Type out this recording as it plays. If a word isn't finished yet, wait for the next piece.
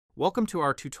Welcome to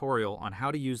our tutorial on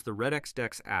how to use the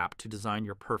REDX app to design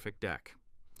your perfect deck.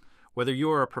 Whether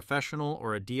you are a professional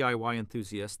or a DIY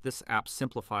enthusiast, this app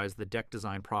simplifies the deck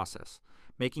design process,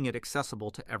 making it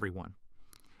accessible to everyone.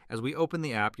 As we open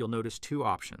the app, you'll notice two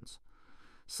options: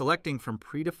 selecting from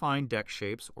predefined deck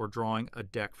shapes or drawing a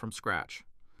deck from scratch.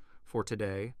 For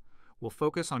today, we'll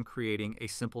focus on creating a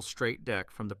simple straight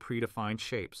deck from the predefined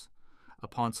shapes.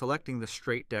 Upon selecting the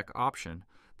straight deck option,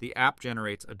 the app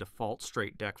generates a default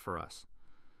straight deck for us.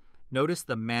 Notice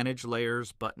the Manage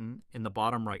Layers button in the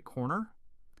bottom right corner.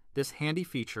 This handy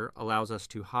feature allows us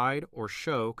to hide or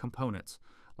show components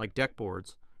like deck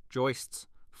boards, joists,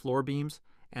 floor beams,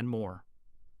 and more.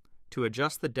 To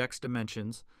adjust the deck's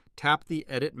dimensions, tap the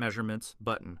Edit Measurements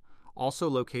button, also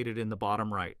located in the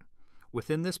bottom right.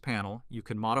 Within this panel, you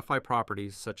can modify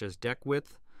properties such as deck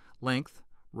width, length,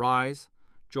 rise,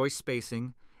 joist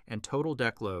spacing, and total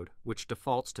deck load, which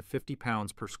defaults to 50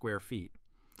 pounds per square feet.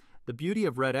 The beauty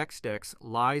of REDX decks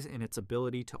lies in its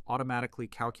ability to automatically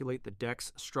calculate the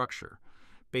deck's structure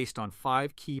based on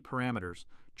 5 key parameters: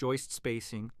 joist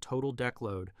spacing, total deck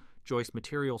load, joist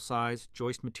material size,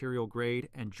 joist material grade,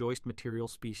 and joist material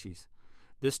species.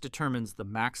 This determines the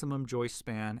maximum joist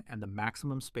span and the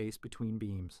maximum space between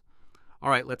beams.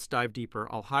 Alright, let's dive deeper.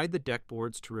 I'll hide the deck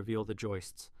boards to reveal the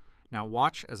joists. Now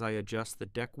watch as I adjust the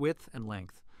deck width and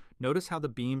length. Notice how the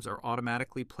beams are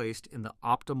automatically placed in the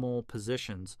optimal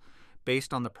positions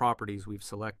based on the properties we've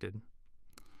selected.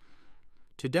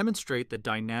 To demonstrate the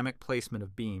dynamic placement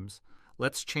of beams,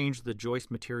 let's change the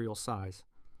joist material size.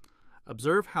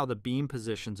 Observe how the beam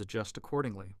positions adjust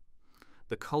accordingly.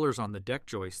 The colors on the deck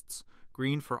joists,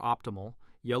 green for optimal,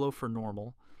 yellow for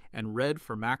normal, and red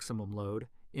for maximum load,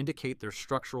 indicate their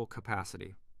structural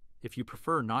capacity. If you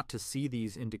prefer not to see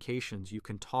these indications, you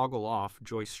can toggle off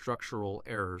joist structural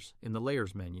errors in the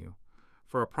Layers menu.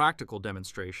 For a practical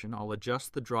demonstration, I'll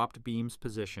adjust the dropped beam's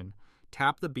position,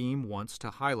 tap the beam once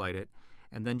to highlight it,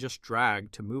 and then just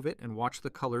drag to move it and watch the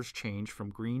colors change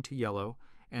from green to yellow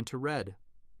and to red.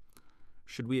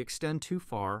 Should we extend too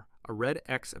far, a red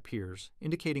X appears,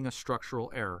 indicating a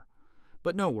structural error.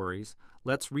 But no worries,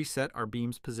 let's reset our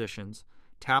beam's positions.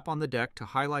 Tap on the deck to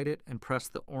highlight it and press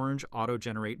the orange Auto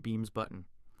Generate Beams button.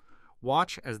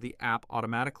 Watch as the app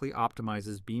automatically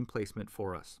optimizes beam placement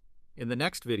for us. In the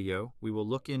next video, we will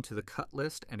look into the cut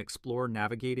list and explore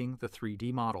navigating the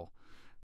 3D model.